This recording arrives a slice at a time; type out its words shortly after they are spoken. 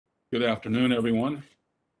Good afternoon, everyone.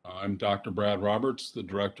 I'm Dr. Brad Roberts, the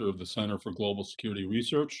Director of the Center for Global Security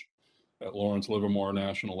Research at Lawrence Livermore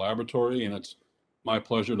National Laboratory, and it's my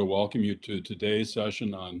pleasure to welcome you to today's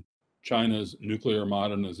session on China's nuclear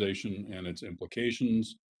modernization and its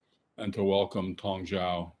implications, and to welcome Tong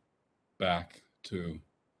Zhao back to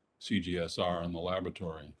CGSR and the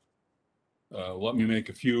laboratory. Let me make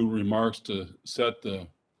a few remarks to set the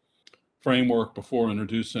framework before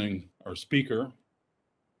introducing our speaker.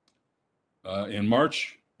 In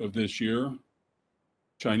March of this year,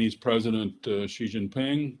 Chinese President Xi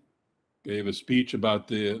Jinping gave a speech about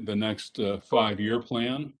the next 5-year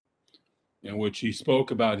plan, in which he spoke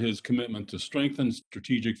about his commitment to strengthen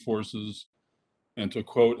strategic forces and to,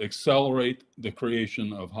 quote, accelerate the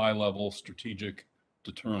creation of high-level strategic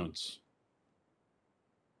deterrence.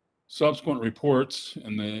 Subsequent reports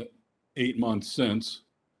in the 8 months since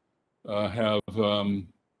have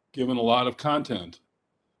given a lot of content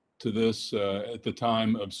to this, at the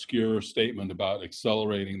time, obscure statement about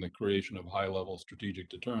accelerating the creation of high-level strategic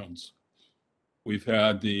deterrence. We've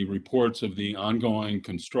had the reports of the ongoing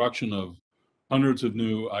construction of hundreds of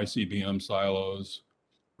new ICBM silos,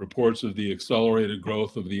 reports of the accelerated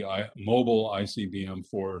growth of the mobile ICBM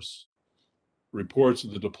force, reports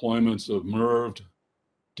of the deployments of MIRVed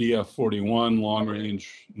DF-41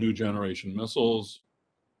 long-range new generation missiles,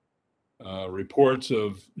 reports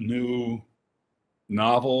of new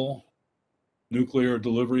novel nuclear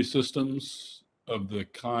delivery systems of the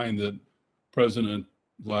kind that President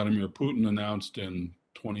Vladimir Putin announced in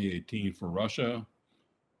 2018 for Russia.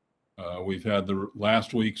 We've had the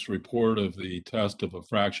last week's report of the test of a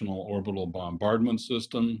fractional orbital bombardment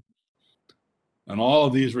system. And all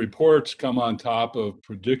of these reports come on top of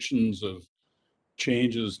predictions of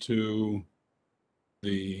changes to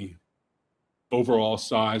the overall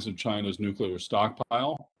size of China's nuclear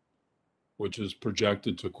stockpile, which is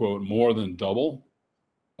projected to, quote, more than double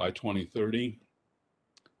by 2030.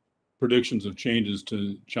 Predictions of changes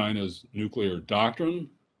to China's nuclear doctrine,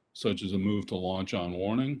 such as a move to launch on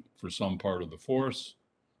warning for some part of the force,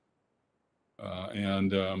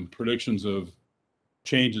 and predictions of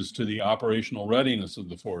changes to the operational readiness of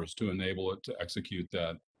the force to enable it to execute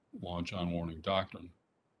that launch on warning doctrine.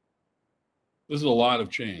 This is a lot of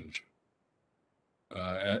change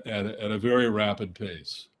at a very rapid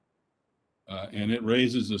pace. And it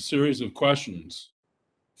raises a series of questions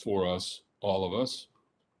for us, all of us.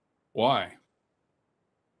 Why?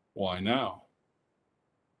 Why now?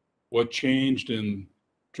 What changed in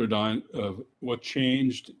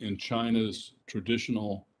China's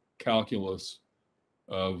traditional calculus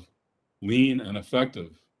of lean and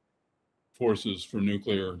effective forces for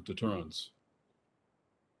nuclear deterrence?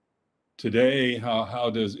 Today, how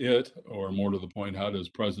does it, or more to the point, how does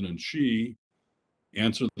President Xi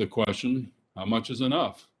answer the question, how much is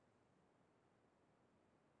enough?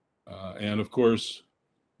 And of course,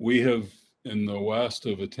 we have, in the West,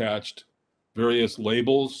 have attached various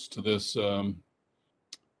labels to this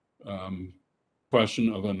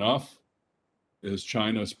question of enough. Is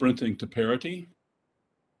China sprinting to parity?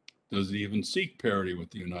 Does it even seek parity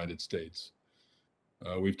with the United States?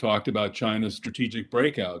 We've talked about China's strategic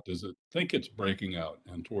breakout. Does it think it's breaking out,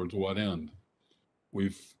 and towards what end?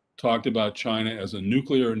 We've talked about China as a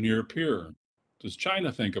nuclear near peer. Does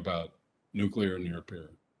China think about nuclear near peer?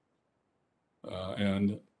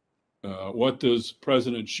 And what does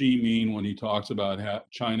President Xi mean when he talks about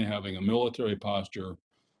China having a military posture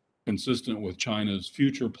consistent with China's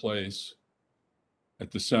future place at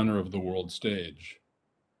the center of the world stage?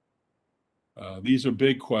 These are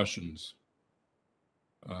big questions,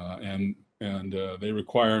 and they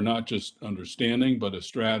require not just understanding, but a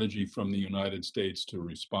strategy from the United States to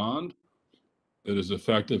respond that is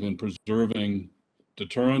effective in preserving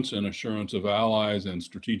deterrence and assurance of allies and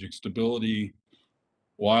strategic stability,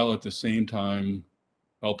 while at the same time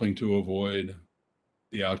helping to avoid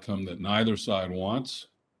the outcome that neither side wants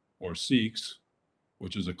or seeks,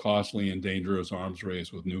 which is a costly and dangerous arms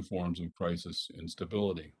race with new forms of crisis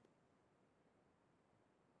instability.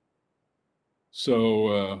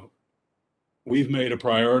 So we've made a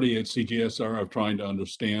priority at CGSR of trying to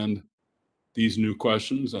understand these new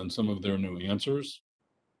questions and some of their new answers.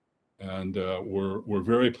 And we're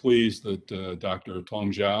very pleased that Dr.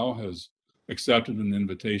 Tong Zhao has accepted an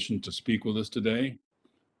invitation to speak with us today.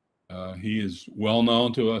 He is well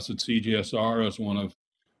known to us at CGSR as one of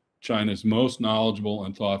China's most knowledgeable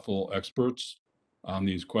and thoughtful experts on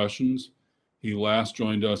these questions. He last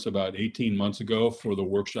joined us about 18 months ago for the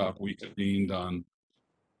workshop we convened on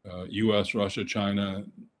U.S. China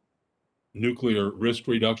nuclear risk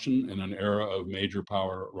reduction in an era of major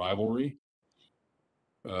power rivalry.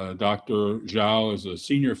 Dr. Zhao is a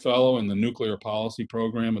senior fellow in the nuclear policy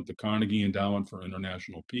program at the Carnegie Endowment for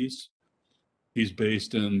International Peace. He's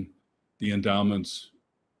based in the endowment's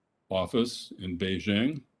office in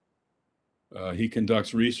Beijing. He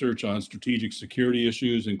conducts research on strategic security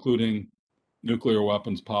issues, including nuclear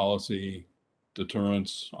weapons policy,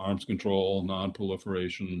 deterrence, arms control,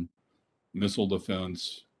 nonproliferation, missile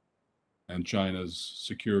defense, and China's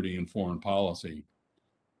security and foreign policy.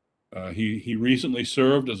 He recently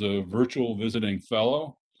served as a virtual visiting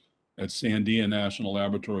fellow at Sandia National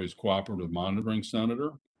Laboratories Cooperative Monitoring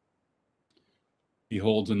Center. He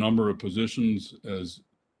holds a number of positions as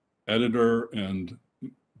editor and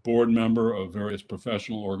board member of various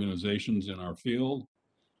professional organizations in our field.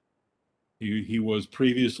 He was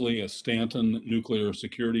previously a Stanton Nuclear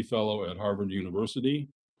Security Fellow at Harvard University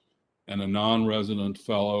and a non-resident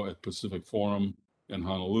fellow at Pacific Forum in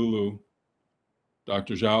Honolulu.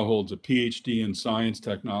 Dr. Zhao holds a PhD in Science,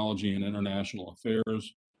 Technology, and International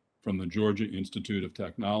Affairs from the Georgia Institute of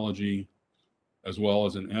Technology, as well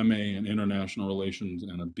as an MA in International Relations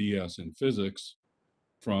and a BS in Physics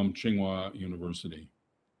from Tsinghua University.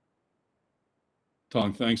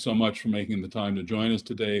 Tong, thanks so much for making the time to join us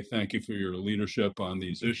today. Thank you for your leadership on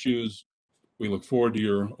these issues. We look forward to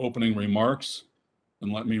your opening remarks.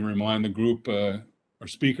 And let me remind the group, our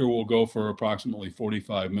speaker will go for approximately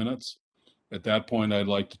 45 minutes. At that point, I'd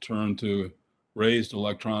like to turn to raised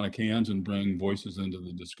electronic hands and bring voices into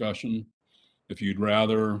the discussion. If you'd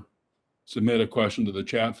rather submit a question to the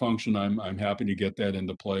chat function, I'm happy to get that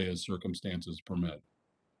into play as circumstances permit.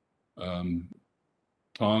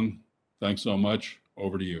 Tong, thanks so much.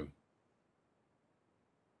 Over to you.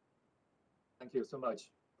 Thank you so much,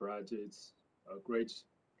 Brad. It's a great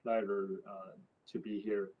pleasure to be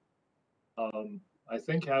here. I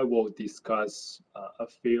think I will discuss a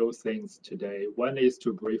few things today. One is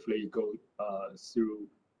to briefly go through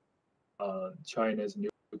China's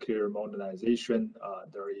nuclear modernization.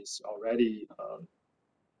 There is already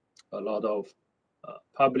a lot of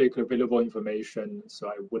public available information, so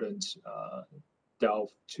I wouldn't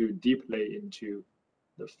delve too deeply into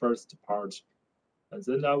the first part. And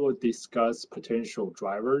then I will discuss potential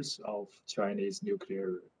drivers of Chinese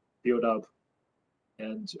nuclear buildup.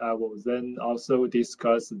 And I will then also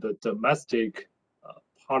discuss the domestic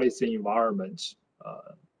policy environment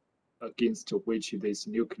against which this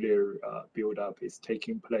nuclear buildup is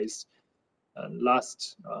taking place. And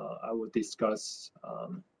last, I will discuss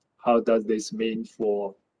how does this mean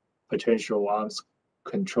for potential arms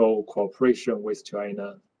control cooperation with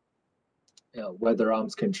China, whether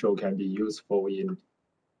arms control can be useful in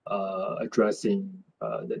addressing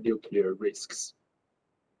the nuclear risks.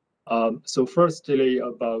 So firstly,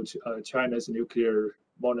 about China's nuclear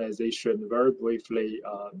modernization, very briefly,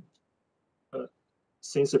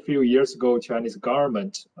 since a few years ago, Chinese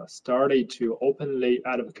government started to openly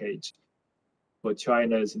advocate for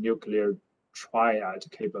China's nuclear triad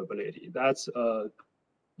capability. That's an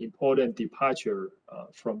important departure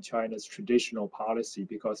from China's traditional policy,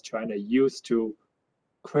 because China used to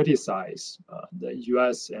criticize the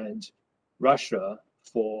U.S. and Russia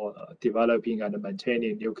for developing and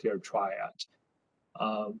maintaining nuclear triad.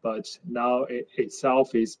 But now it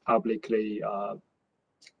itself is publicly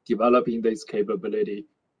developing this capability.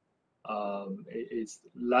 Its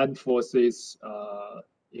land forces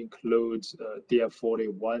include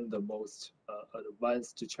DF-41, the most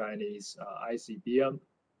advanced Chinese ICBM.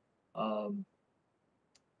 And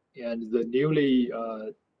the newly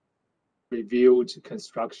reviewed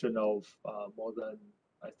construction of more than,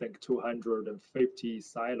 I think, 250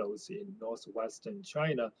 silos in northwestern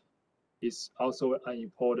China is also an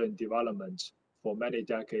important development. For many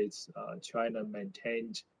decades, China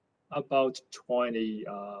maintained about 20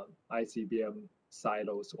 ICBM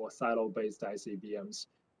silos or silo-based ICBMs,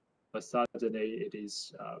 but suddenly it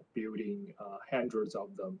is building hundreds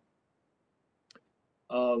of them.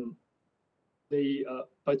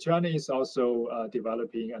 But China is also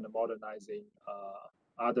developing and modernizing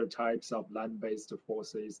other types of land-based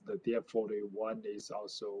forces. The DF-41 is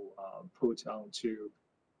also put onto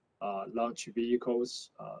launch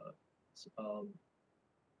vehicles.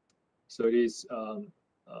 So it is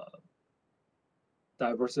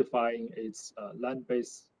diversifying its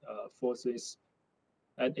land-based forces.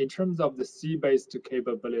 And in terms of the sea-based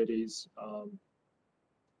capabilities,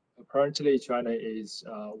 apparently China is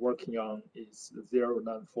working on its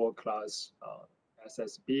 094 class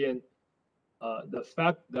SSBN. The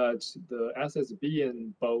fact that the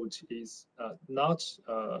SSBN boat is not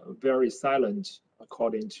very silent,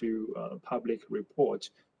 according to public report,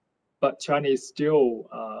 but China is still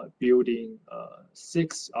building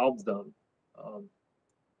 6 of them.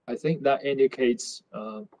 I think that indicates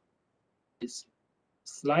it's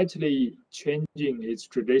slightly changing its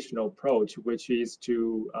traditional approach, which is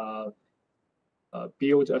to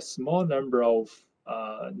build a small number of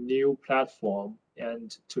new platform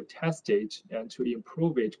and to test it and to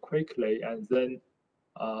improve it quickly, and then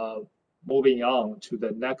moving on to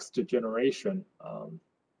the next generation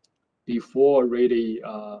before really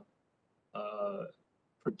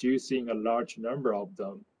producing a large number of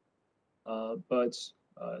them. But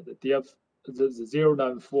the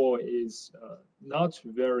 094 is not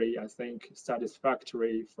very, I think,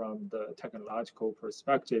 satisfactory from the technological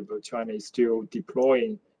perspective. China is still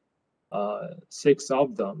deploying 6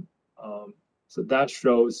 of them. So that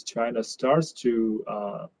shows China starts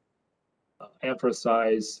to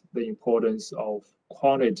emphasize the importance of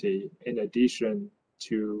quantity in addition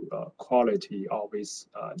to quality of its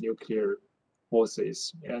nuclear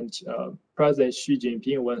forces. And President Xi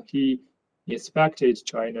Jinping, when he inspected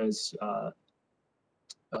China's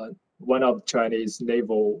one of Chinese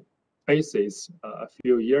naval bases a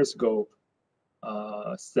few years ago,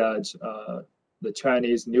 said the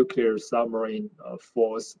Chinese nuclear submarine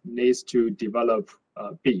force needs to develop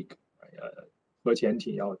big, 核潜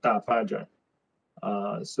艇要大发展.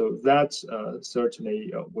 So that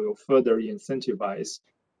certainly will further incentivize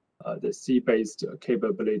the sea-based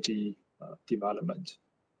capability development.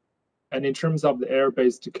 And in terms of the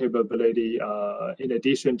air-based capability, in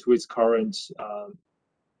addition to its current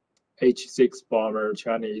H-6 bomber,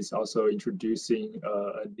 China is also introducing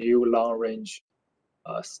a new long-range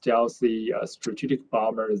stealthy strategic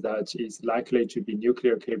bomber that is likely to be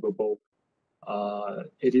nuclear capable.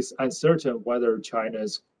 It is uncertain whether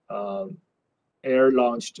China's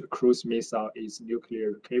air-launched cruise missile is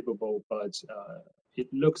nuclear capable, but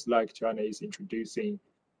it looks like China is introducing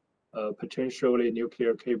a potentially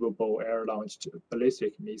nuclear capable air-launched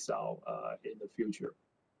ballistic missile in the future.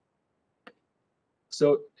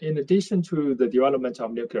 So in addition to the development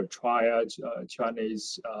of nuclear triad, China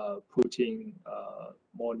is putting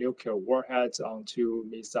more nuclear warheads onto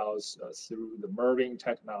missiles through the MIRVing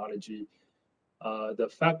technology. The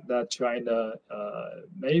fact that China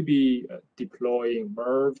may be deploying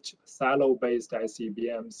MIRVed silo-based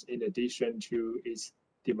ICBMs in addition to its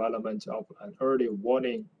development of an early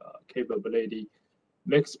warning capability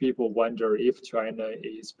makes people wonder if China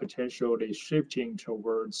is potentially shifting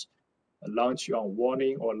towards a launch on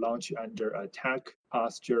warning or launch under attack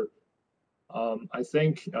posture. I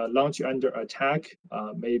think launch under attack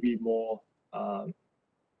may be more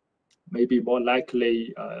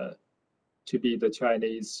likely to be the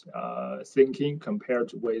Chinese thinking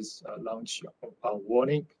compared with launch on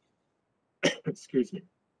warning. Excuse me.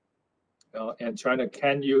 And China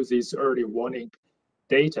can use this early warning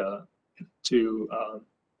data to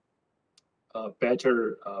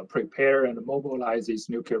better prepare and mobilize its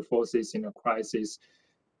nuclear forces in a crisis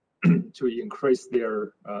to increase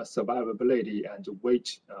their survivability and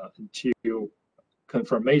wait until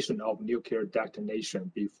confirmation of nuclear detonation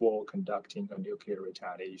before conducting a nuclear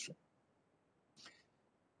retaliation.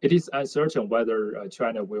 It is uncertain whether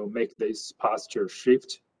China will make this posture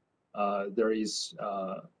shift. There is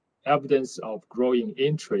evidence of growing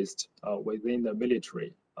interest within the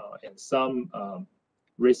military, and some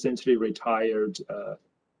recently retired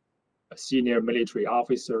senior military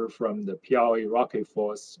officer from the PLA Rocket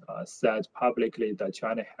Force said publicly that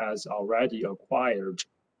China has already acquired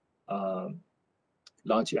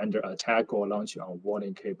launch under attack or launch on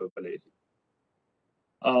warning capability.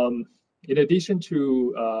 In addition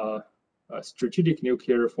to strategic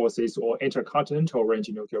nuclear forces or intercontinental range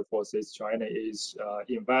nuclear forces, China is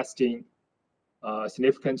investing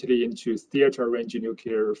significantly into theater range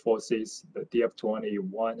nuclear forces, the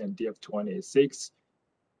DF-21 and DF-26.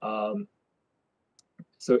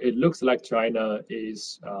 So it looks like China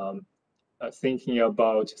is thinking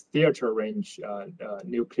about theater range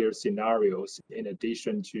nuclear scenarios in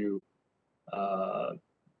addition to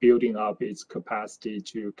building up its capacity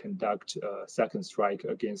to conduct a second strike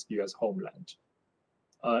against U.S. homeland.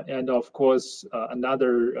 And of course,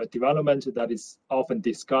 another development that is often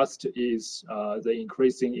discussed is the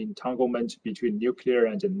increasing entanglement between nuclear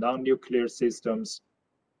and non-nuclear systems.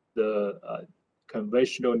 The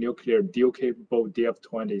conventional nuclear dual-capable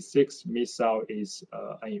DF-26 missile is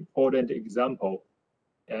an important example,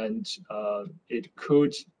 and it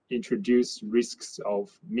could introduce risks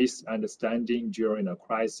of misunderstanding during a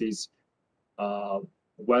crisis,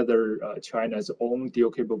 whether China's own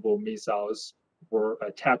dual-capable missiles were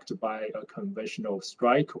attacked by a conventional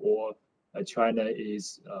strike, or China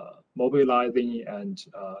is mobilizing and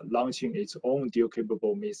launching its own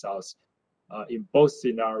dual-capable missiles in both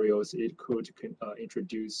scenarios, it could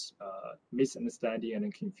introduce misunderstanding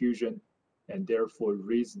and confusion, and therefore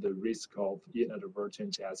raise the risk of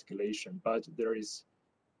inadvertent escalation. But there is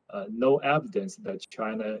no evidence that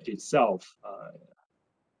China itself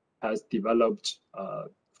has developed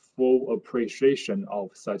full appreciation of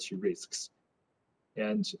such risks.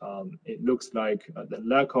 And it looks like the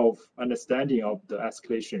lack of understanding of the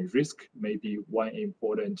escalation risk may be one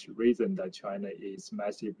important reason that China is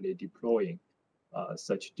massively deploying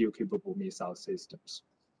such dual-capable missile systems.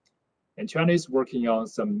 And China is working on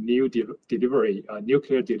some new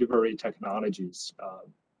nuclear delivery technologies.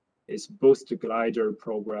 Its boost glider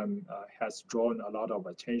program has drawn a lot of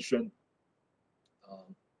attention.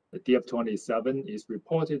 The DF-27 is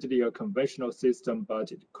reportedly a conventional system,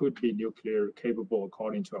 but it could be nuclear capable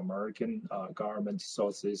according to American government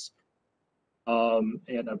sources.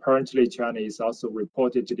 And apparently China is also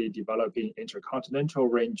reportedly developing intercontinental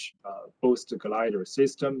range boost glider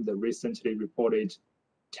system. The recently reported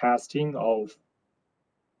testing of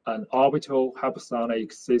an orbital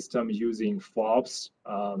hypersonic system using FOBs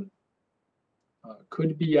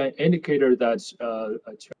could be an indicator that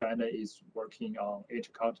China is working on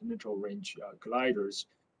intercontinental range gliders.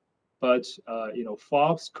 But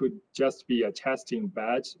FOBs could just be a testing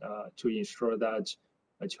bed to ensure that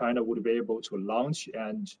China would be able to launch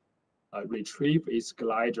and retrieve its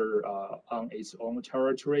glider on its own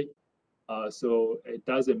territory. So it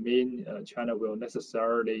doesn't mean China will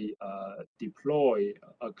necessarily deploy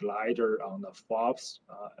a glider on the FOBs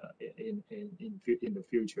in the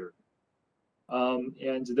future.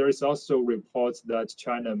 And there is also reports that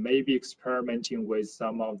China may be experimenting with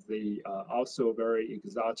some of the also very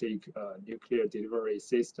exotic nuclear delivery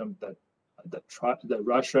systems that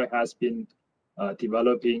Russia has been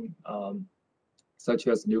developing, such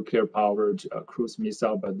as nuclear-powered cruise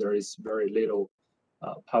missile, but there is very little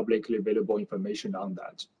publicly available information on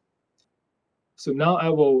that. So now I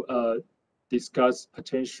will discuss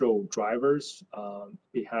potential drivers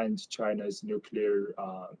behind China's nuclear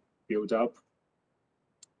buildup.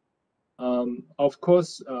 Of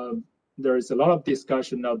course, there is a lot of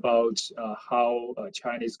discussion about how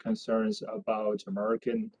Chinese concerns about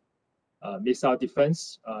American missile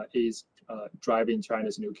defense is driving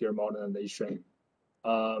China's nuclear modernization.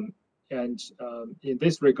 And in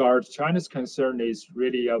this regard, China's concern is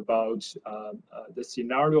really about the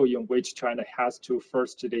scenario in which China has to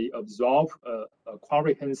firstly absorb a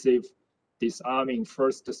comprehensive disarming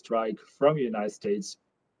first strike from the United States,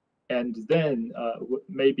 and then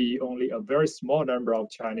maybe only a very small number of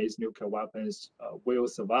Chinese nuclear weapons will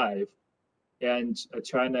survive. And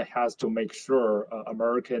China has to make sure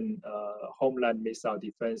American homeland missile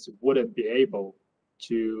defense wouldn't be able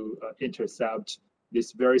to intercept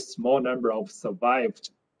this very small number of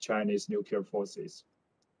survived Chinese nuclear forces.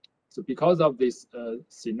 So because of this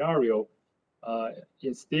scenario,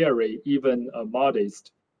 in theory, even a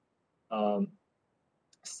modest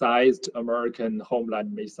sized American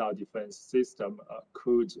homeland missile defense system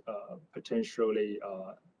could potentially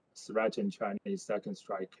threaten Chinese second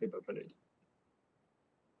strike capability.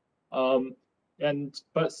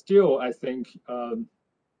 But still, I think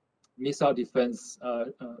missile defense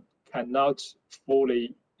cannot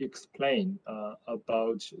fully explain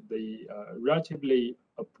about the relatively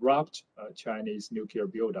abrupt Chinese nuclear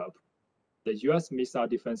buildup. The U.S. missile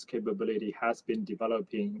defense capability has been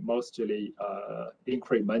developing mostly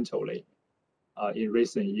incrementally in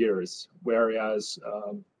recent years, whereas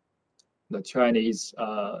the Chinese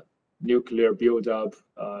nuclear buildup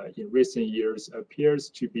in recent years appears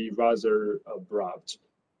to be rather abrupt.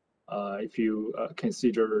 If you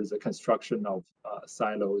consider the construction of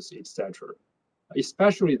silos, etc.,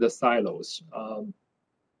 especially the silos.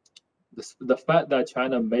 The fact that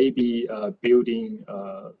China may be building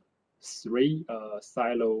 3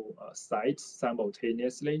 silo sites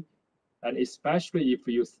simultaneously, and especially if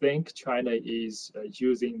you think China is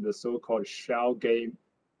using the so-called shell game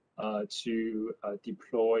to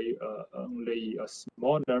deploy only a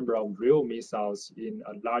small number of real missiles in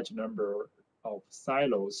a large number of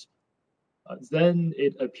silos, then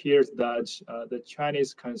it appears that the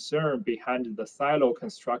Chinese concern behind the silo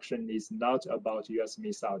construction is not about U.S.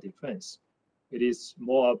 missile defense. It is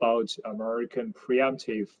more about American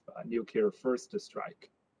preemptive nuclear first strike,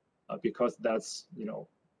 because that's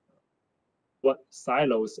what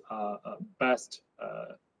silos are best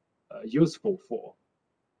useful for.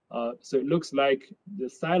 So it looks like the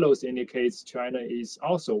silos indicates China is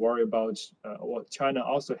also worried about, or China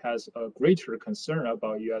also has a greater concern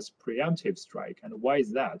about U.S. preemptive strike. And why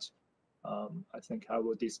is that? I think I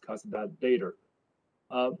will discuss that later.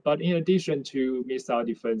 But in addition to missile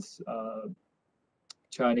defense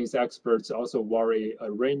Chinese experts also worry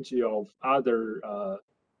a range of other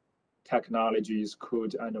technologies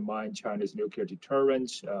could undermine China's nuclear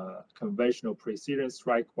deterrence. Conventional precision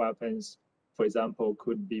strike weapons, for example,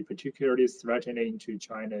 could be particularly threatening to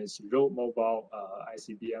China's road mobile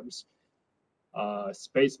ICBMs.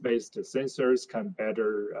 Space-based sensors can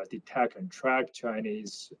better detect and track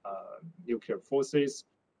Chinese nuclear forces.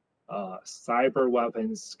 Cyber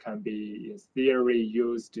weapons can be, in theory,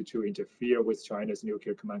 used to interfere with China's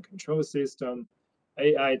nuclear command control system.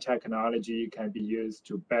 AI technology can be used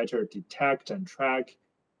to better detect and track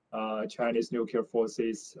Chinese nuclear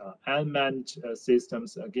forces. Unmanned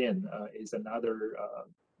systems, again, is another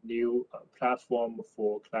new platform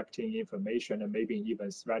for collecting information and maybe even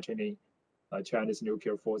threatening Chinese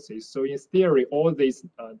nuclear forces. So in theory, all these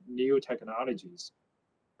new technologies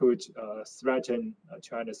could threaten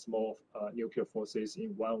China's small nuclear forces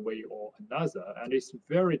in one way or another. And it's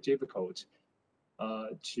very difficult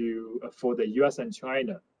for the US and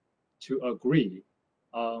China to agree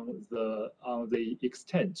on the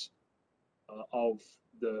extent of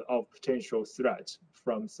potential threat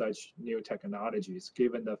from such new technologies,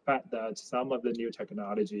 given the fact that some of the new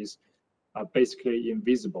technologies are basically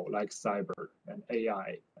invisible, like cyber and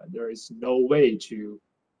AI. And there is no way to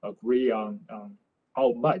agree on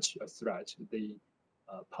how much a threat they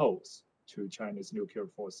pose to China's nuclear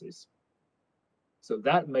forces. So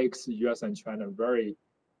that makes the US and China very,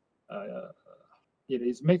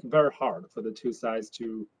 it's making very hard for the two sides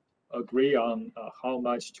to agree on how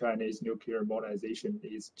much Chinese nuclear modernization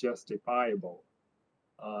is justifiable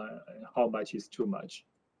and how much is too much.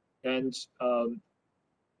 And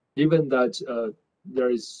given that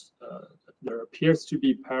there appears to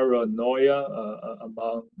be paranoia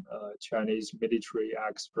among Chinese military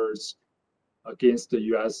experts against the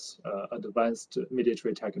US advanced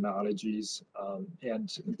military technologies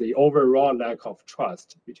and the overall lack of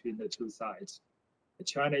trust between the two sides,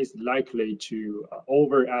 China is likely to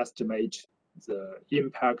overestimate the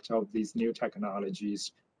impact of these new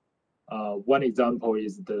technologies. One example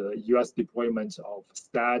is the US deployment of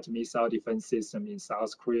THAAD missile defense system in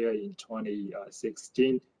South Korea in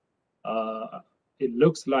 2016. It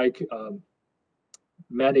looks like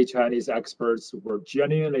many Chinese experts were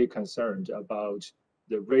genuinely concerned about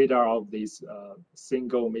the radar of this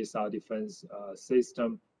single missile defense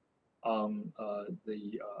system on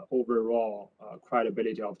the overall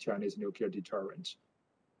credibility of Chinese nuclear deterrent.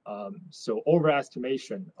 So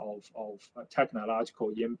overestimation of technological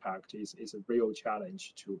impact is a real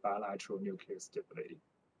challenge to bilateral nuclear stability.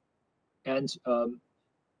 And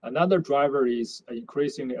another driver is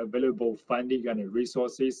increasingly available funding and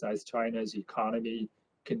resources as China's economy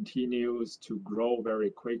continues to grow very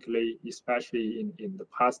quickly, especially in the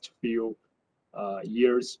past few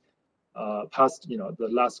years, the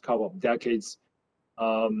last couple of decades.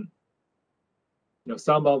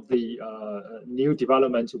 Some of the new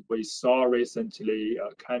developments we saw recently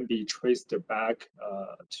can be traced back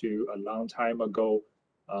to a long time ago.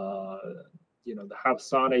 The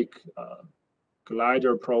hypersonic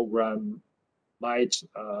glider program might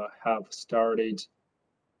have started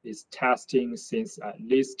its testing since at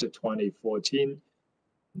least 2014.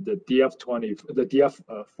 The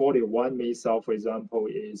DF-41 missile, for example,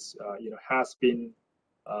 has been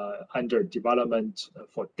under development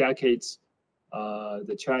for decades.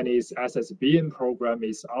 The Chinese SSBN program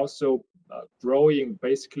is also growing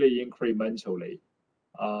basically incrementally.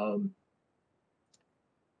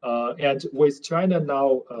 And with China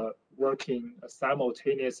now working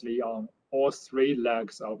simultaneously on all three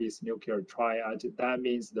legs of its nuclear triad, that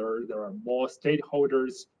means there are more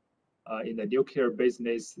stakeholders in the nuclear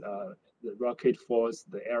business, the rocket force,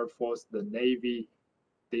 the air force, the Navy.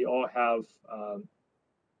 They all have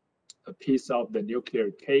a piece of the nuclear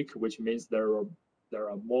cake, which means there are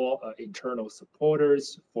more internal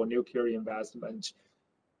supporters for nuclear investment.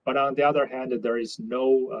 But on the other hand, there is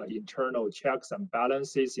no internal checks and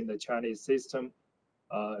balances in the Chinese system.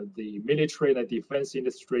 The military and the defense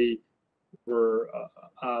industry were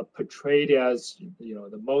portrayed as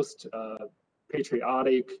the most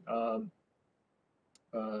patriotic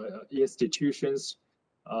institutions.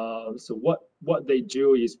 So what they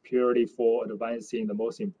do is purely for advancing the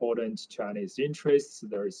most important Chinese interests.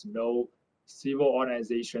 There is no civil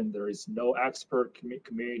organization, there is no expert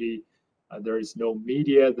community, there is no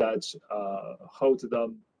media that holds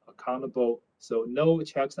them accountable. So no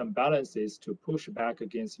checks and balances to push back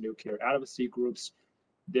against nuclear advocacy groups.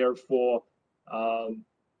 Therefore,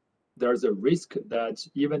 there's a risk that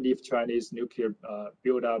even if Chinese nuclear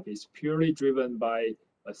buildup is purely driven by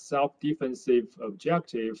a self-defensive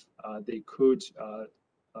objective, they could,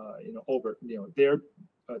 their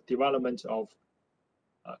development of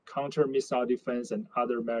counter missile defense and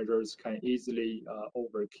other measures can easily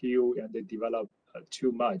overkill and they develop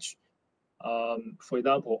too much. For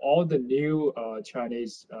example, all the new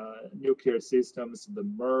Chinese nuclear systems, the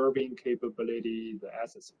MIRVing capability, the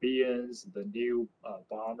SSBNs, the new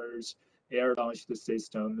bombers, air-launched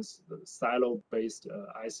systems, the silo-based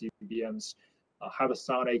ICBMs,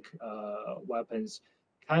 hypersonic weapons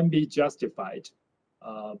can be justified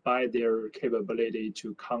by their capability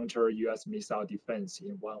to counter U.S. missile defense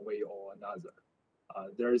in one way or another.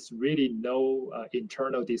 There is really no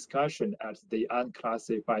internal discussion at the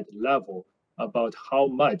unclassified level about how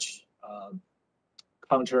much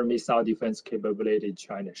counter missile defense capability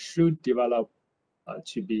China should develop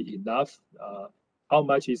to be enough. How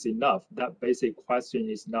much is enough? That basic question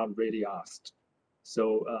is not really asked.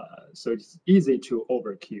 So it's easy to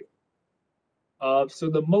overkill. So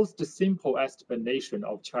the most simple explanation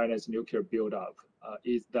of China's nuclear buildup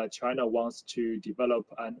is that China wants to develop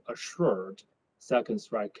an assured second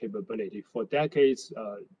strike capability. For decades,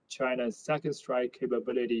 China's second strike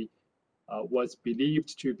capability was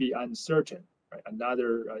believed to be uncertain. Right?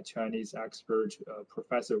 Another Chinese expert,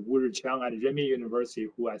 Professor Wu Zhiqiang at Renmin University,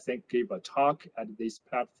 who I think gave a talk at this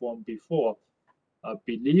platform before,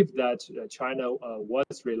 believed that China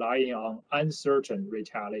was relying on uncertain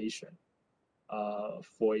retaliation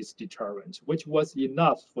for its deterrent, which was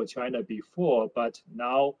enough for China before, but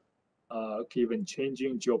now, given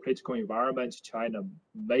changing geopolitical environment, China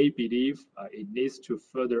may believe it needs to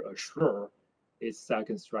further assure its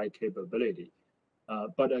second strike capability.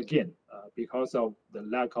 But again, because of the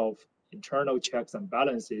lack of internal checks and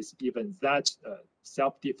balances, even that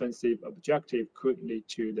self-defensive objective could lead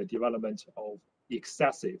to the development of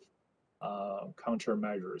excessive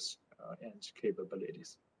countermeasures and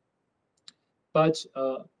capabilities. But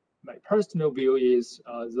my personal view is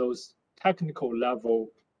those technical level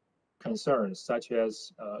concerns, such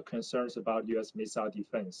as concerns about U.S. missile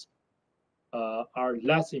defense, are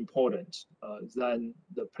less important than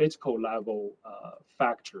the political level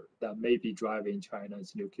factor that may be driving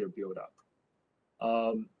China's nuclear buildup.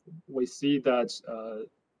 We see that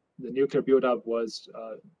the nuclear buildup was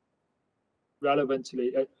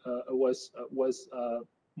relevantly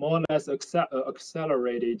more or less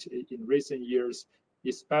accelerated in recent years,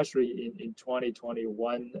 especially in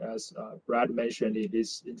 2021, as Brad mentioned in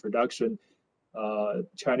his introduction.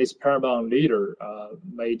 Chinese paramount leader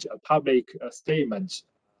made a public statement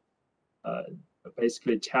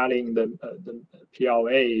basically telling the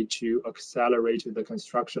PLA to accelerate the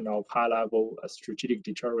construction of high-level strategic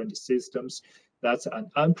deterrent systems. That's an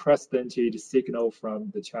unprecedented signal from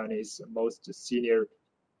the Chinese most senior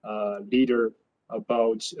leader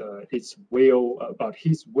about his will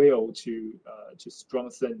to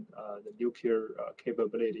strengthen the nuclear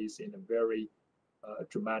capabilities in a very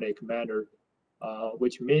dramatic manner,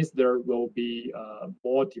 which means there will be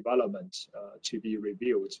more development to be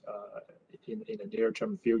reviewed in the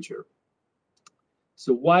near-term future.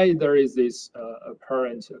 So why there is this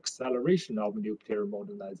apparent acceleration of nuclear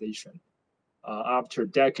modernization after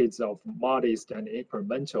decades of modest and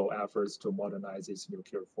incremental efforts to modernize its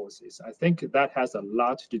nuclear forces? I think that has a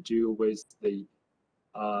lot to do with the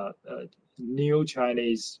new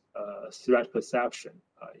Chinese threat perception,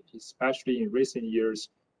 especially in recent years.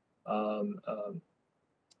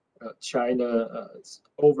 China's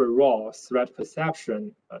overall threat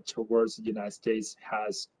perception towards the United States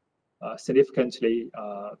has significantly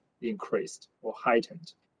increased or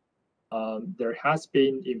heightened. There has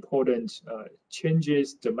been important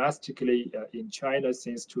changes domestically in China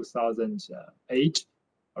since 2008,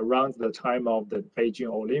 around the time of the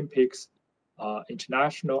Beijing Olympics.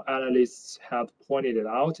 International analysts have pointed it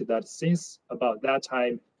out that since about that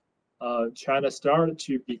time, China started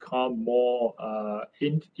to become more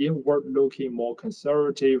inward-looking, more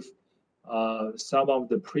conservative. Some of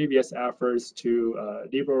the previous efforts to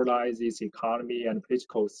liberalize its economy and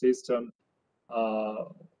political system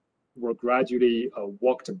were gradually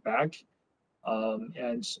walked back.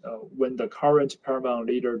 And when the current paramount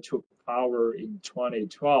leader took power in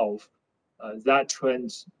 2012, that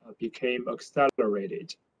trend became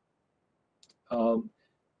accelerated.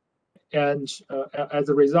 And as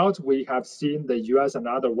a result, we have seen the US and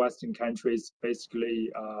other Western countries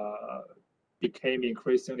basically became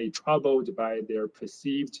increasingly troubled by their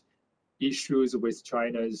perceived issues with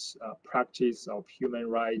China's practice of human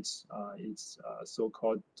rights, its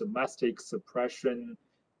so-called domestic suppression,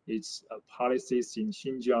 its policies in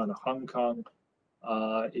Xinjiang and Hong Kong,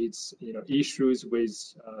 its issues with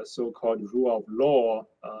so-called rule of law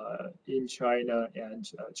in China,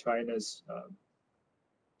 and China's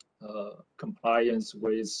compliance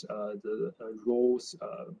with the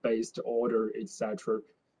rules-based order, etc.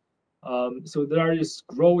 So there is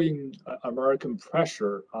growing American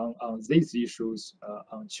pressure on these issues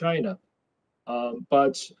on China.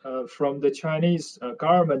 But from the Chinese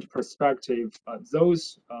government perspective,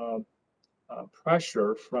 those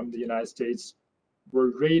pressure from the United States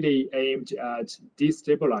were really aimed at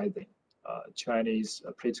destabilizing Chinese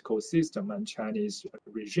political system and Chinese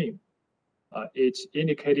regime. It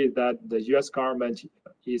indicated that the U.S. government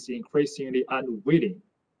is increasingly unwilling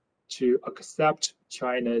to accept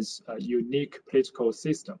China's unique political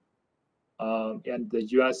system. And the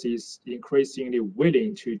US is increasingly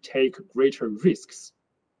willing to take greater risks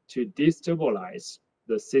to destabilize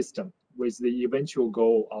the system with the eventual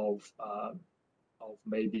goal of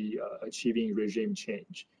maybe achieving regime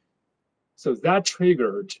change. So that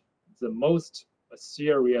triggered the most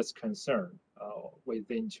serious concern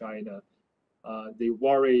within China.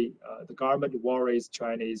 The government worries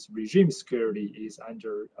Chinese regime security is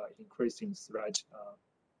under increasing threat.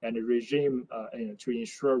 And the regime, to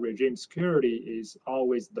ensure regime security is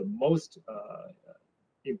always the most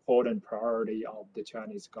important priority of the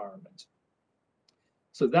Chinese government.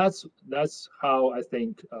 So that's how I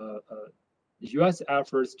think U.S.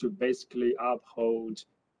 efforts to basically uphold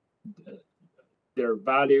their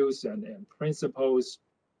values and principles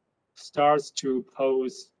starts to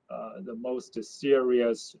pose the most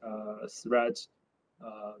serious threat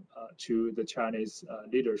to the Chinese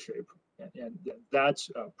leadership. And that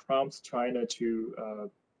prompts China to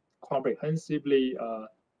comprehensively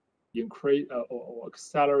increase or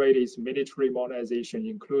accelerate its military modernization,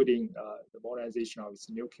 including the modernization of its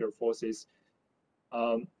nuclear forces,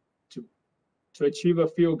 to achieve a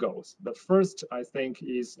few goals. The first, I think,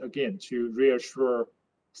 is again to reassure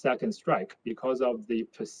second strike because of the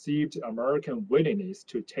perceived American willingness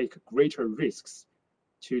to take greater risks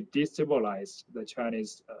to destabilize the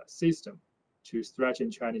Chinese system, to threaten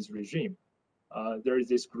Chinese regime. There is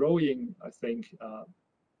this growing, I think,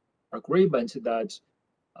 agreement that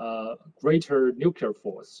greater nuclear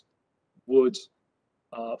force would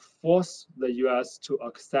force the US to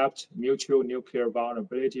accept mutual nuclear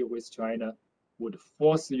vulnerability with China, would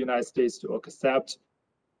force the United States to accept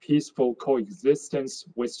peaceful coexistence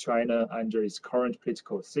with China under its current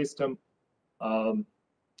political system. A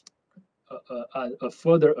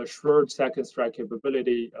further assured second strike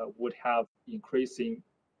capability would have increasing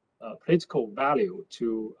political value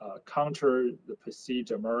to counter the perceived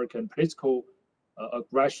American political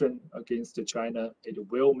aggression against China. It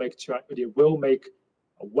will make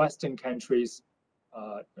Western countries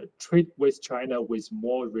treat with China with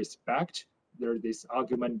more respect. There's this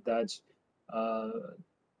argument that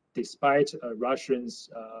despite Russians'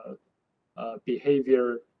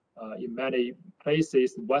 behavior in many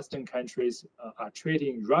places, Western countries are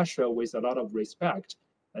treating Russia with a lot of respect,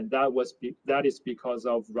 and that is because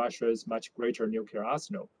of Russia's much greater nuclear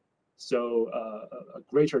arsenal. So a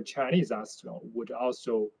greater Chinese arsenal would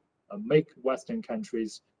also make Western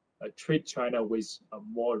countries treat China with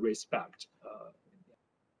more respect,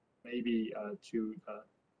 maybe to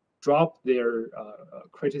drop their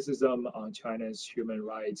criticism on China's human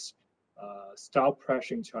rights, stop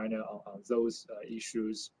pressuring China on those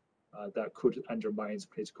issues that could undermine its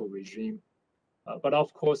political regime. But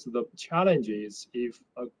of course, the challenge is if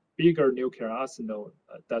a bigger nuclear arsenal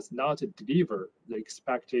does not deliver the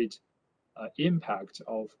expected impact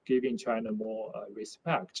of giving China more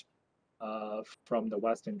respect from the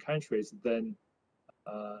Western countries, then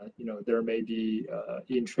there may be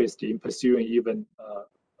interest in pursuing even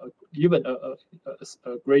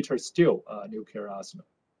a greater still nuclear arsenal.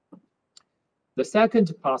 The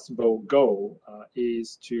second possible goal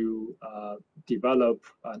is to develop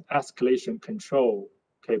an escalation control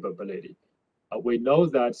capability. We know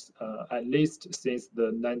that at least since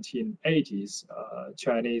the 1980s,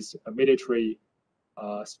 Chinese military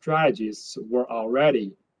strategists were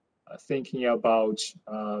already thinking about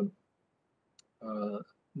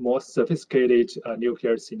more sophisticated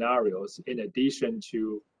nuclear scenarios in addition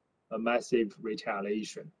to a massive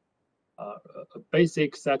retaliation. A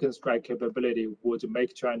basic second strike capability would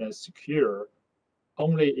make China secure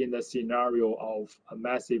only in the scenario of a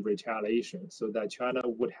massive retaliation, so that China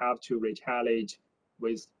would have to retaliate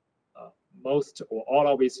with most or all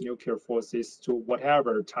of its nuclear forces to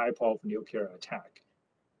whatever type of nuclear attack.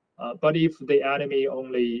 But if the enemy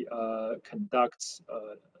only conducts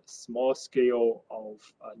a small scale of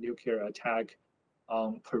nuclear attack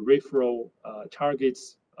on peripheral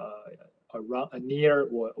targets around, near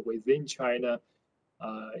or within China,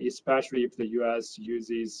 especially if the US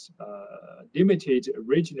uses limited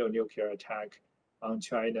regional nuclear attack on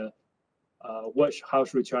China, how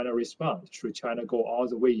should China respond? Should China go all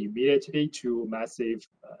the way immediately to massive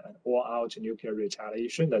all-out nuclear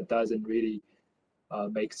retaliation? That doesn't really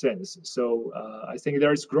make sense. So I think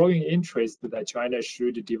there's growing interest that China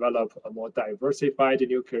should develop a more diversified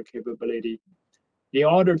nuclear capability in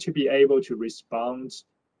order to be able to respond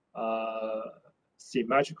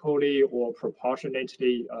symmetrically or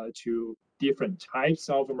proportionately to different types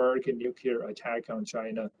of American nuclear attack on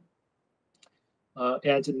China.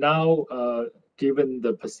 And now, given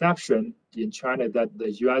the perception in China that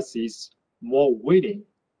the US is more willing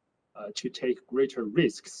to take greater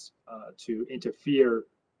risks to interfere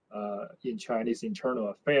in Chinese internal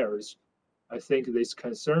affairs, I think this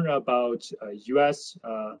concern about US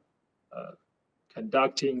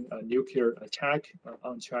conducting a nuclear attack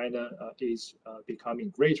on China is becoming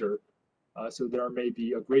greater. So there may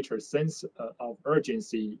be a greater sense of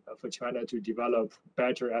urgency for China to develop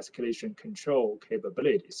better escalation control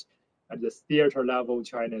capabilities. At the theater level,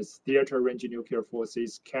 China's theater-range nuclear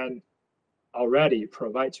forces can already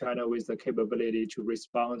provide China with the capability to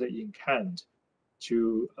respond in kind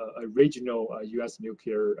to a regional US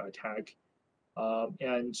nuclear attack.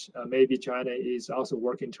 And maybe China is also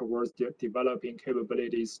working towards developing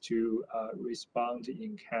capabilities to respond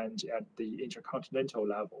in kind at the intercontinental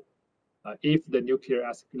level. If the nuclear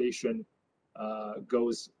escalation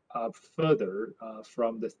goes up further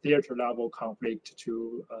from the theater level conflict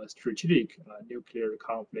to strategic nuclear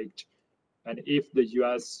conflict, and if the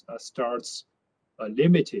US starts a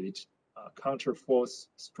limited counterforce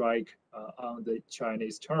strike on the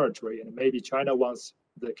Chinese territory, and maybe China wants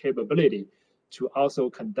the capability to also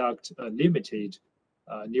conduct a limited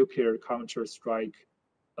nuclear counterstrike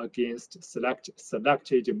against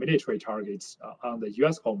selected military targets on the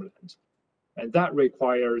US homeland. And that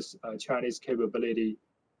requires Chinese capability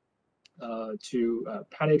to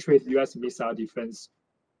penetrate US missile defense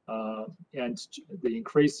and the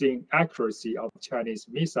increasing accuracy of Chinese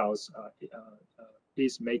missiles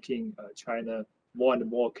is making China more and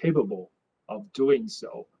more capable of doing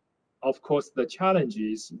so. Of course, the challenge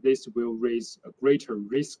is this will raise a greater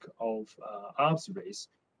risk of arms race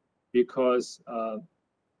because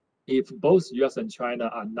if both US and China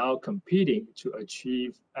are now competing to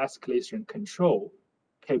achieve escalation control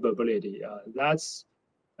capability,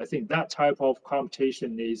 I think that type of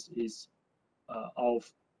competition is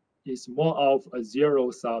more of a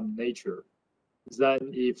zero-sum nature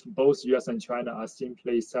than if both US and China are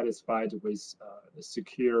simply satisfied with a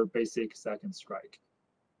secure basic second strike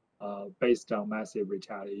based on massive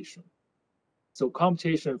retaliation. So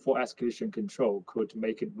competition for escalation control could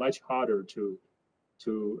make it much harder to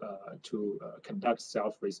conduct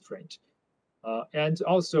self-restraint. And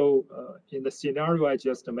also, in the scenario I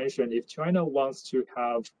just mentioned, if China wants to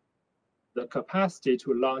have the capacity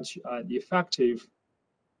to launch an effective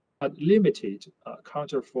but limited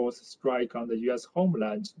counterforce strike on the US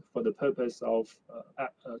homeland for the purpose of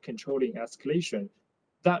controlling escalation,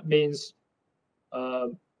 that means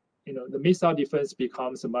the missile defense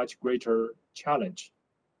becomes a much greater challenge.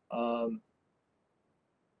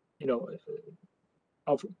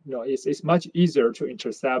 It's much easier to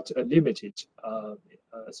intercept a limited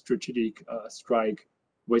strategic strike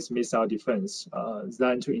with missile defense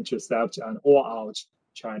than to intercept an all-out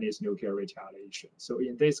Chinese nuclear retaliation. So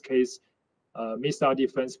in this case, missile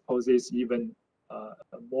defense poses even a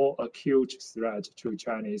more acute threat to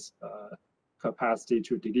Chinese capacity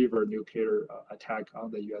to deliver nuclear attack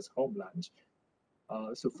on the US homeland.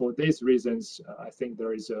 So for these reasons, I think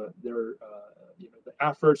the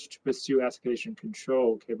effort to pursue escalation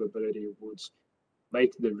control capability would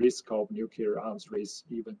make the risk of nuclear arms race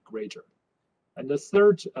even greater. And the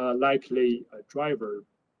third likely driver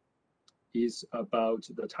is about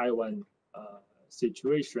the Taiwan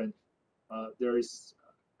situation. There is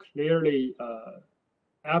clearly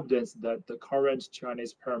evidence that the current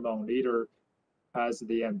Chinese paramount leader has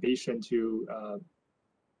the ambition to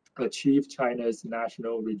achieve China's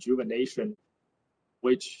national rejuvenation,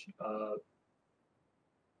 which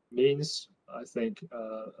means, I think,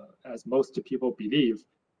 as most people believe,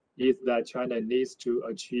 is that China needs to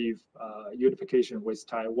achieve unification with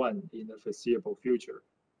Taiwan in the foreseeable future.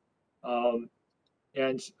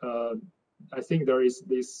 And I think there is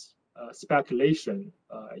this speculation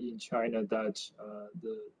in China that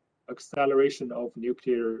the acceleration of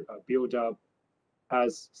nuclear buildup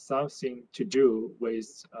has something to do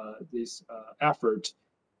with this effort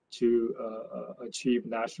to achieve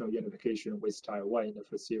national unification with Taiwan in the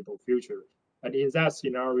foreseeable future. And in that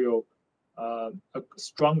scenario, a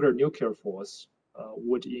stronger nuclear force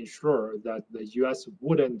would ensure that the US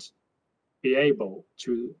wouldn't be able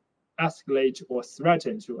to escalate or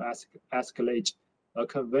threaten to escalate a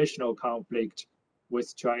conventional conflict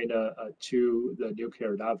with China to the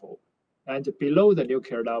nuclear level. And below the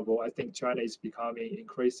nuclear level, I think China is becoming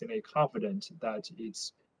increasingly confident that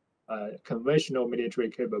its conventional military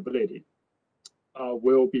capability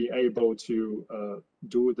will be able to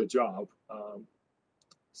do the job.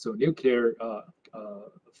 So nuclear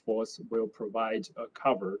force will provide a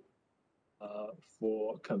cover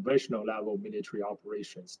for conventional level military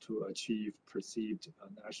operations to achieve perceived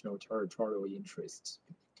national territorial interests.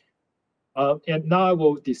 And now I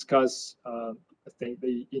will discuss, I think,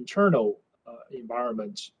 the internal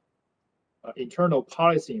environment, internal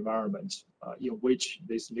policy environment in which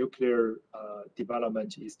this nuclear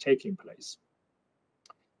development is taking place.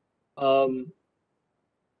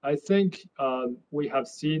 I think we have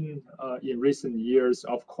seen in recent years,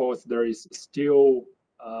 of course, there is still,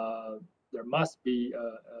 there must be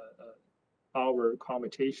power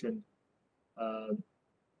competition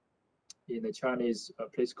in the Chinese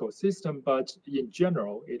political system, but in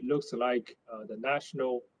general, it looks like the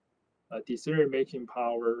national decision-making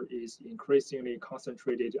power is increasingly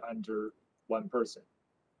concentrated under one person.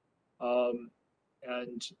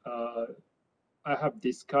 And I have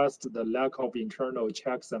discussed the lack of internal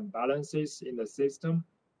checks and balances in the system,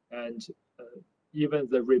 and even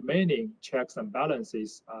the remaining checks and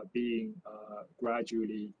balances are being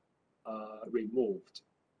gradually removed.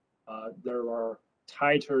 There are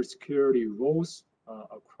tighter security rules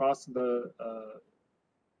across the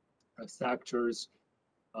sectors.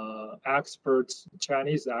 Experts,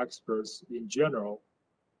 Chinese experts in general,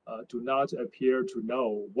 do not appear to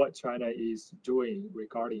know what China is doing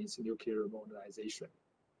regarding its nuclear modernization,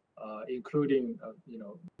 including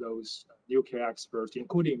those nuclear experts,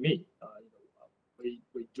 including me.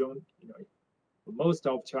 We don't, most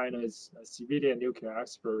of China's civilian nuclear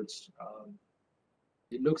experts,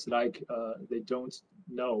 it looks like they don't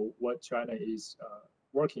know what China is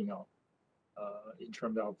working on in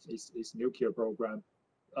terms of its nuclear program.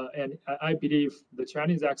 And I believe the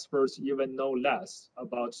Chinese experts even know less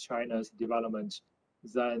about China's development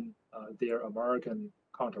than their American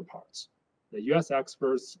counterparts. The U.S.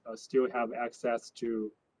 experts still have access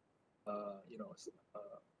to,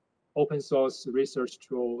 open source research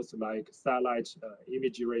tools like satellite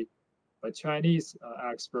imagery, but Chinese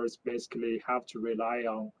experts basically have to rely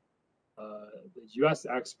on the U.S.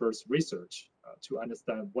 experts' research to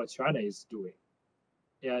understand what China is doing.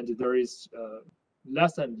 And there is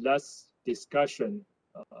less and less discussion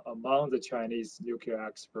among the Chinese nuclear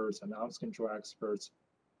experts and arms control experts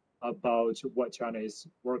about what China is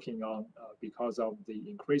working on because of the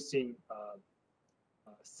increasing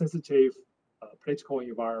sensitive political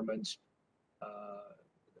environment.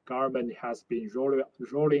 The government has been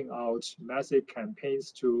rolling out massive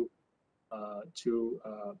campaigns to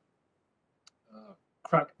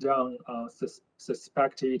crack down on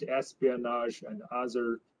suspected espionage and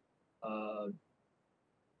other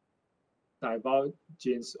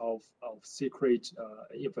divulgence of secret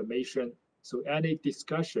information. So any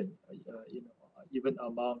discussion, even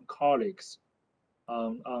among colleagues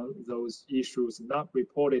on those issues not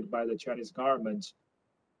reported by the Chinese government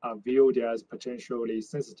are viewed as potentially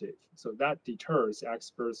sensitive. So that deters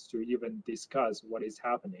experts to even discuss what is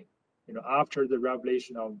happening. After the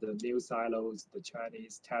revelation of the new silos, the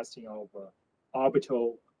Chinese testing of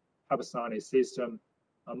orbital hypersonic system,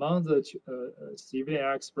 among the civilian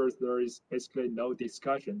experts, there is basically no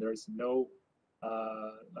discussion. There is no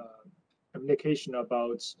communication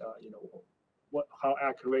about, how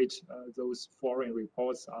accurate those foreign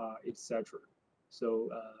reports are, etc. So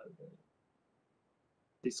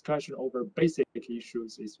discussion over basic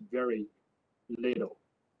issues is very little.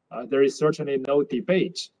 There is certainly no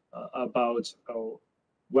debate about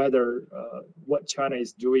whether what China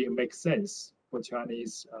is doing makes sense for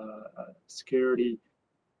Chinese security,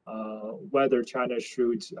 whether China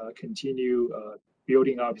should continue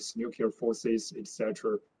building up its nuclear forces,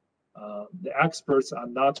 etc. The experts are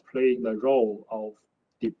not playing the role of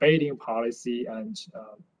debating policy and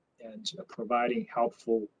providing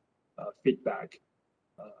helpful feedback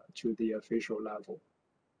to the official level.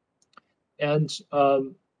 And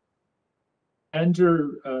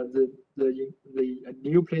under the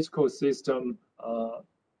new political system,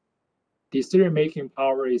 decision-making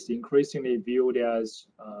power is increasingly viewed as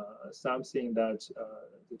something that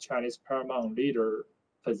the Chinese paramount leader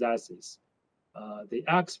possesses. The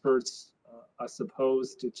experts are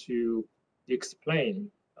supposed to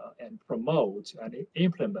explain and promote and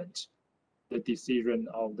implement the decision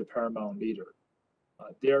of the paramount leader.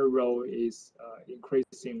 Their role is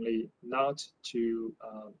increasingly not to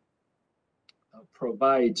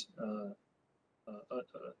provide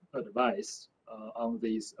advice on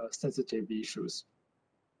these sensitive issues,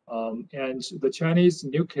 And the Chinese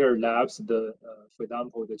nuclear labs, for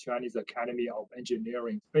example, the Chinese Academy of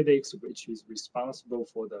Engineering Physics, which is responsible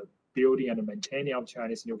for the building and maintaining of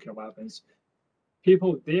Chinese nuclear weapons,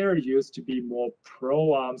 people there used to be more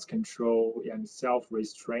pro-arms control and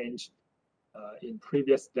self-restraint in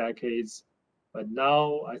previous decades. But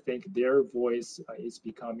now I think their voice is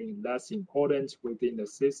becoming less important within the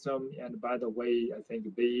system. And by the way, I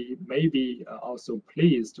think they may be also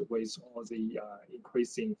pleased with all the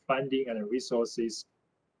increasing funding and resources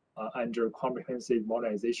under comprehensive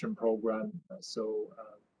modernization program. So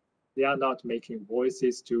they are not making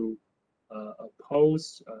voices to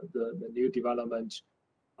oppose the new development.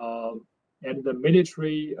 And the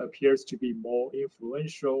military appears to be more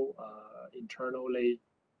influential internally.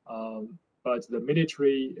 But the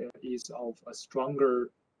military is of a stronger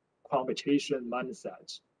competition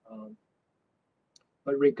mindset.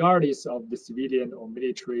 But regardless of the civilian or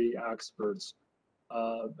military experts,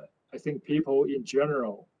 I think people in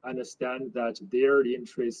general understand that their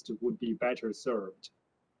interest would be better served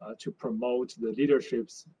to promote the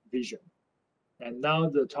leadership's vision. And now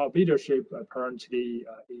the top leadership apparently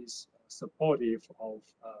is supportive of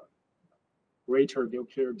greater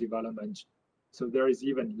nuclear development. So there is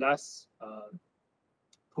even less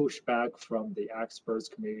pushback from the experts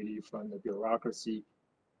community, from the bureaucracy.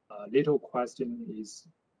 Little question is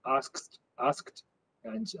asked,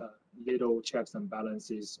 and little checks and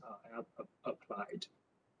balances applied.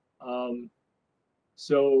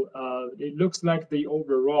 So it looks like the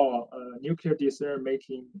overall nuclear decision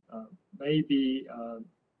making may be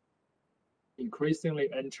increasingly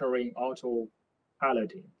entering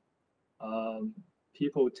autopiloting.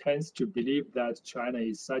 People tend to believe that China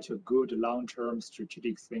is such a good long-term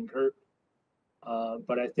strategic thinker.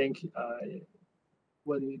 But I think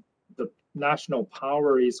when the national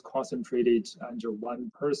power is concentrated under one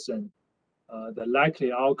person, the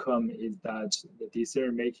likely outcome is that the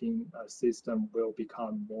decision-making system will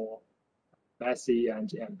become more messy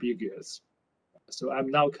and ambiguous. So I'm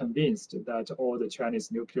now convinced that all the Chinese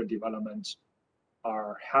nuclear development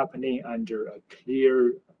are happening under a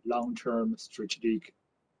clear long-term strategic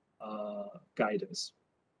guidance.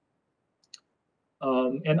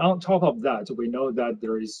 And on top of that, we know that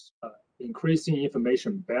there is increasing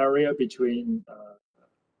information barrier between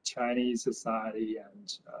Chinese society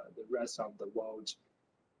and the rest of the world.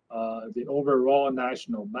 The overall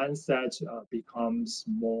national mindset becomes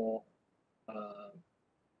more,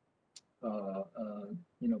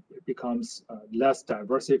 it becomes less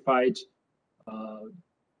diversified.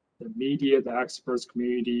 The media, the experts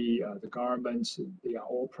community, the government, they are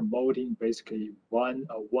all promoting basically one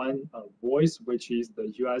voice, which is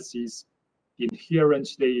the U.S. is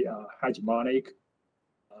inherently hegemonic.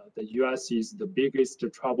 The U.S. is the biggest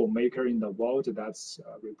troublemaker in the world. That's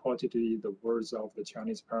reportedly the words of the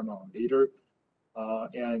Chinese paramount leader.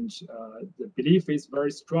 And the belief is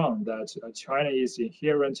very strong that China is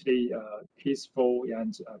inherently peaceful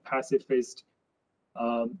and pacifist.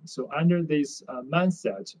 So under this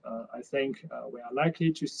mindset, I think we are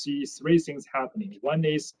likely to see three things happening. One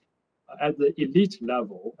is at the elite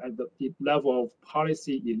level, at the level of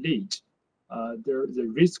policy elite,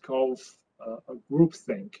 the risk of a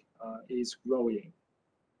groupthink is growing.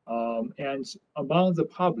 And among the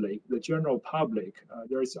public, the general public,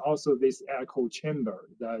 there is also this echo chamber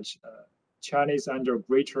that China is under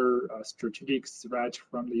greater strategic threat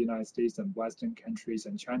from the United States and Western countries,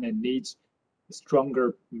 and China needs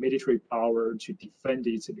stronger military power to defend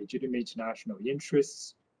its legitimate national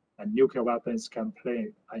interests, and nuclear weapons can play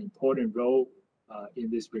an important role in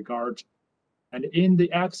this regard. And in the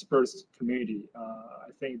experts community,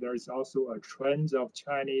 I think there is also a trend of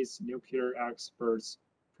Chinese nuclear experts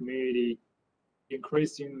community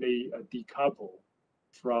increasingly decouple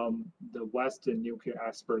from the Western nuclear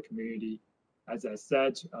expert community. As I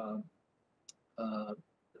said,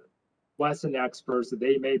 Western experts,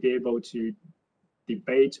 they may be able to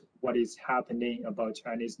debate what is happening about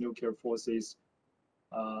Chinese nuclear forces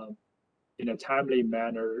in a timely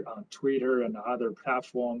manner on Twitter and other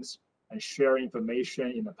platforms and share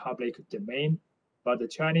information in the public domain. But the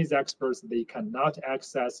Chinese experts, they cannot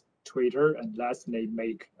access Twitter unless they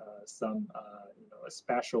make some a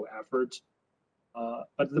special effort.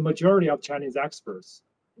 But the majority of Chinese experts,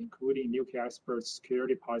 including nuclear experts,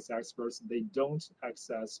 security policy experts, they don't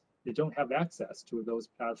have access to those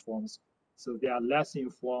platforms. So they are less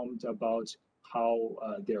informed about how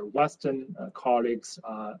their Western colleagues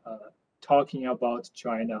are talking about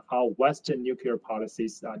China, how Western nuclear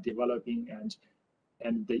policies are developing,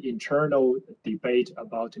 and the internal debate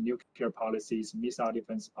about nuclear policies, missile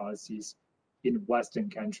defense policies in Western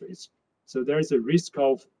countries. So there's a risk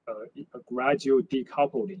of a gradual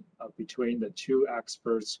decoupling between the two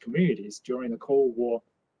experts communities. During the Cold War,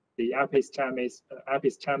 the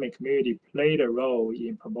epistemic community played a role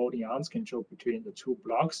in promoting arms control between the two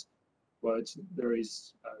blocs, but there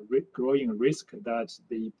is a growing risk that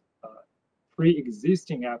the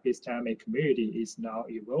pre-existing epistemic community is now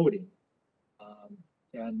eroding,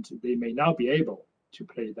 and they may not be able to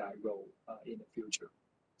play that role in the future.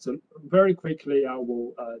 So very quickly, I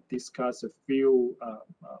will discuss a few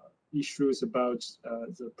issues about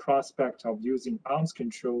the prospect of using arms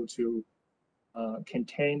control to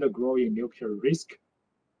contain the growing nuclear risk.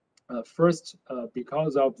 First,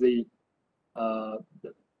 because of the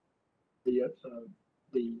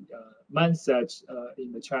mindset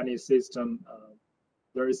in the Chinese system,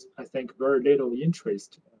 there is, I think, very little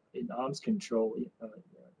interest in arms control.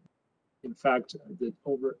 In fact, the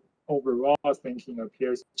overall thinking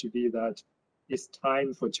appears to be that it's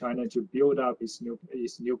time for China to build up its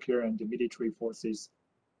nuclear and military forces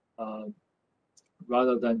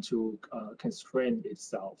rather than to constrain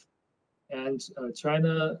itself. And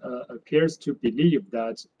China appears to believe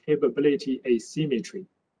that capability asymmetry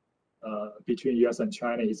between US and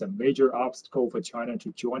China is a major obstacle for China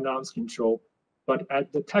to join arms control. But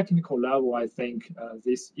at the technical level, I think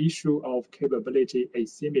this issue of capability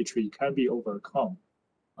asymmetry can be overcome.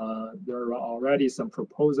 There are already some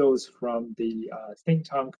proposals from the think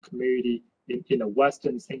tank community in the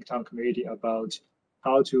Western think tank community about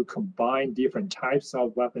how to combine different types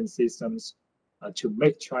of weapon systems to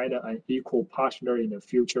make China an equal partner in the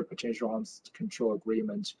future potential arms control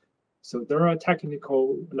agreement. So there are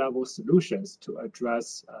technical level solutions to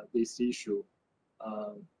address this issue,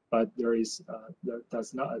 but there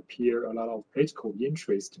does not appear a lot of political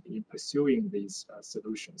interest in pursuing these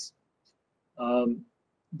solutions.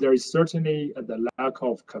 There is certainly the lack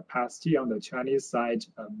of capacity on the Chinese side.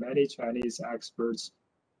 Many Chinese experts,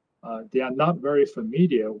 they are not very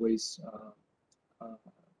familiar with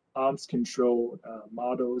arms control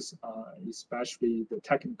models, especially the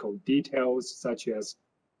technical details such as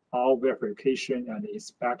how verification and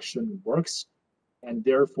inspection works. And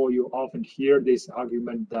therefore, you often hear this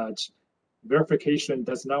argument that verification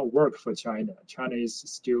does not work for China. China is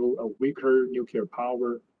still a weaker nuclear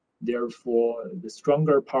power. Therefore, the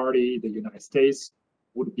stronger party, the United States,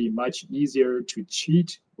 would be much easier to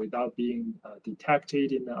cheat without being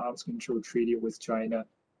detected in the arms control treaty with China.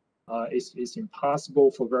 It's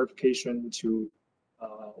impossible for verification to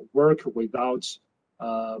work without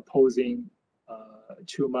posing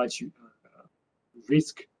too much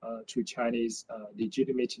risk to Chinese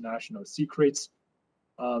legitimate national secrets.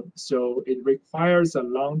 So it requires a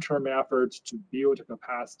long-term effort to build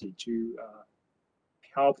capacity to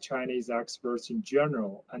help Chinese experts in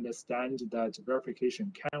general understand that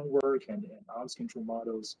verification can work and arms control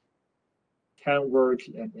models can work,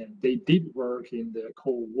 and they did work in the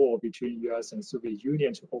Cold War between US and Soviet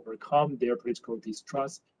Union to overcome their political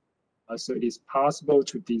distrust. So it is possible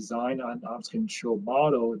to design an arms control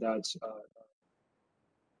model that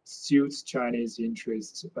suits Chinese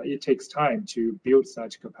interests, but it takes time to build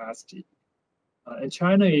such capacity. And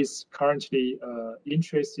China is currently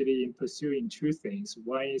interested in pursuing two things.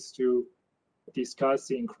 One is to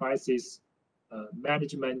discussing crisis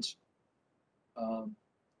management.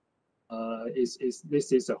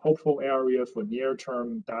 This is a hopeful area for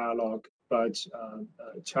near-term dialogue, but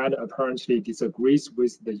China apparently disagrees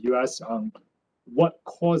with the US on what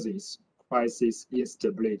causes crisis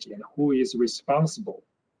instability and who is responsible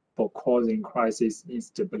for causing crisis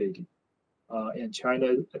instability. And China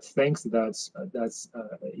thinks that's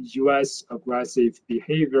US aggressive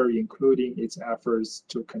behavior, including its efforts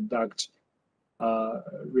to conduct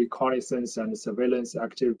reconnaissance and surveillance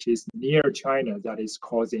activities near China that is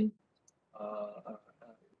causing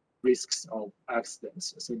risks of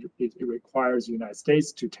accidents. So it requires the United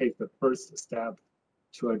States to take the first step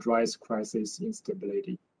to address crisis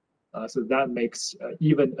instability. So that makes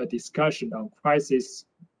even a discussion on crisis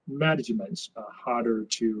management harder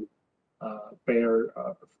to bear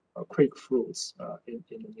quick fruits in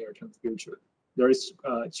the near-term future. There is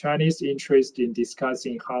Chinese interest in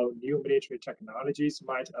discussing how new military technologies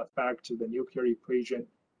might affect the nuclear equation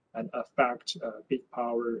and affect big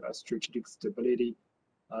power strategic stability.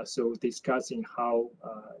 So discussing how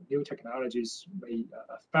new technologies may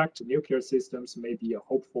affect nuclear systems may be a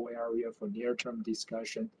hopeful area for near-term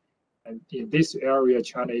discussion. And in this area,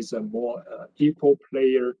 China is a more equal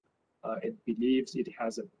player. It believes it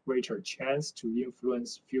has a greater chance to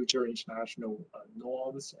influence future international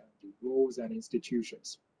norms and rules and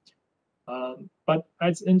institutions. But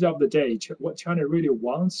at the end of the day, what China really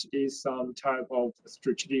wants is some type of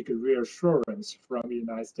strategic reassurance from the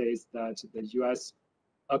United States that the U.S.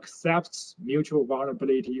 accepts mutual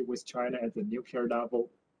vulnerability with China at the nuclear level.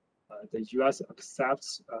 The U.S.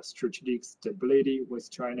 accepts strategic stability with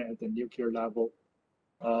China at the nuclear level.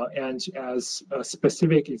 And as a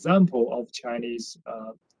specific example of Chinese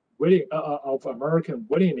of American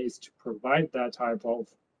willingness to provide that type of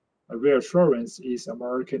reassurance is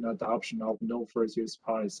American adoption of no first use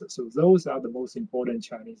policy. So those are the most important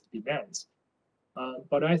Chinese demands.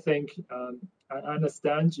 But I think I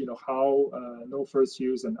understand, how no first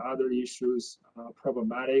use and other issues are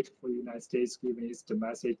problematic for the United States given its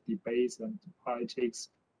domestic debates and politics.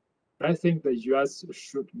 But I think the U.S.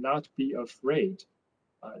 should not be afraid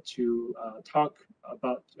to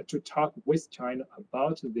talk with China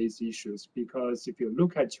about these issues, because if you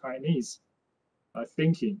look at Chinese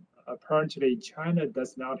thinking, apparently China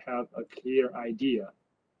does not have a clear idea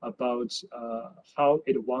about how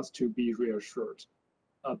it wants to be reassured,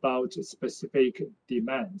 about specific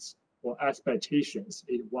demands or expectations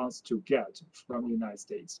it wants to get from the United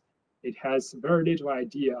States. It has very little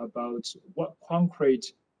idea about what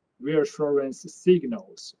concrete reassurance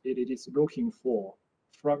signals it is looking for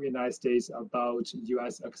from the United States about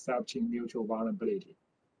U.S. accepting mutual vulnerability.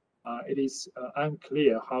 It is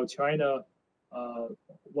unclear how China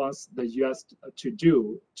wants the U.S. to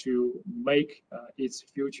do to make its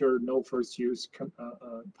future no first use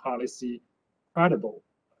policy credible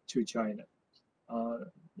to China.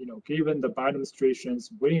 Given the Biden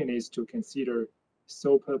administration's willingness to consider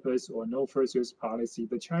sole purpose or no first use policy,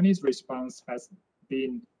 the Chinese response has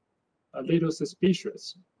been a little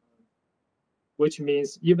suspicious, which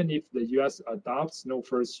means even if the U.S. adopts no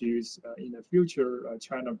first use in the future,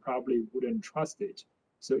 China probably wouldn't trust it.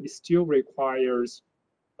 So it still requires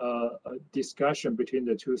a discussion between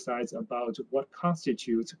the two sides about what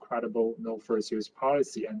constitutes credible no first use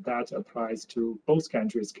policy, and that applies to both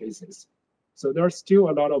countries' cases. So there are still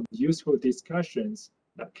a lot of useful discussions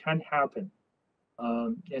that can happen.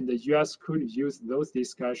 And the U.S. could use those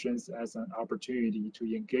discussions as an opportunity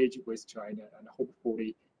to engage with China, and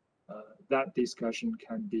hopefully that discussion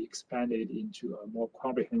can be expanded into a more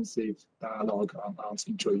comprehensive dialogue on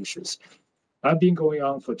central issues. I've been going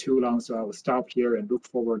on for too long, so I will stop here and look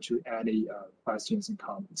forward to any questions and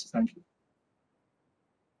comments. Thank you.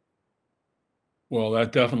 Well,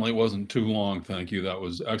 that definitely wasn't too long. Thank you. That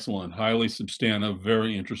was excellent, highly substantive,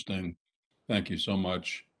 very interesting. Thank you so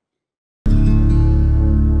much.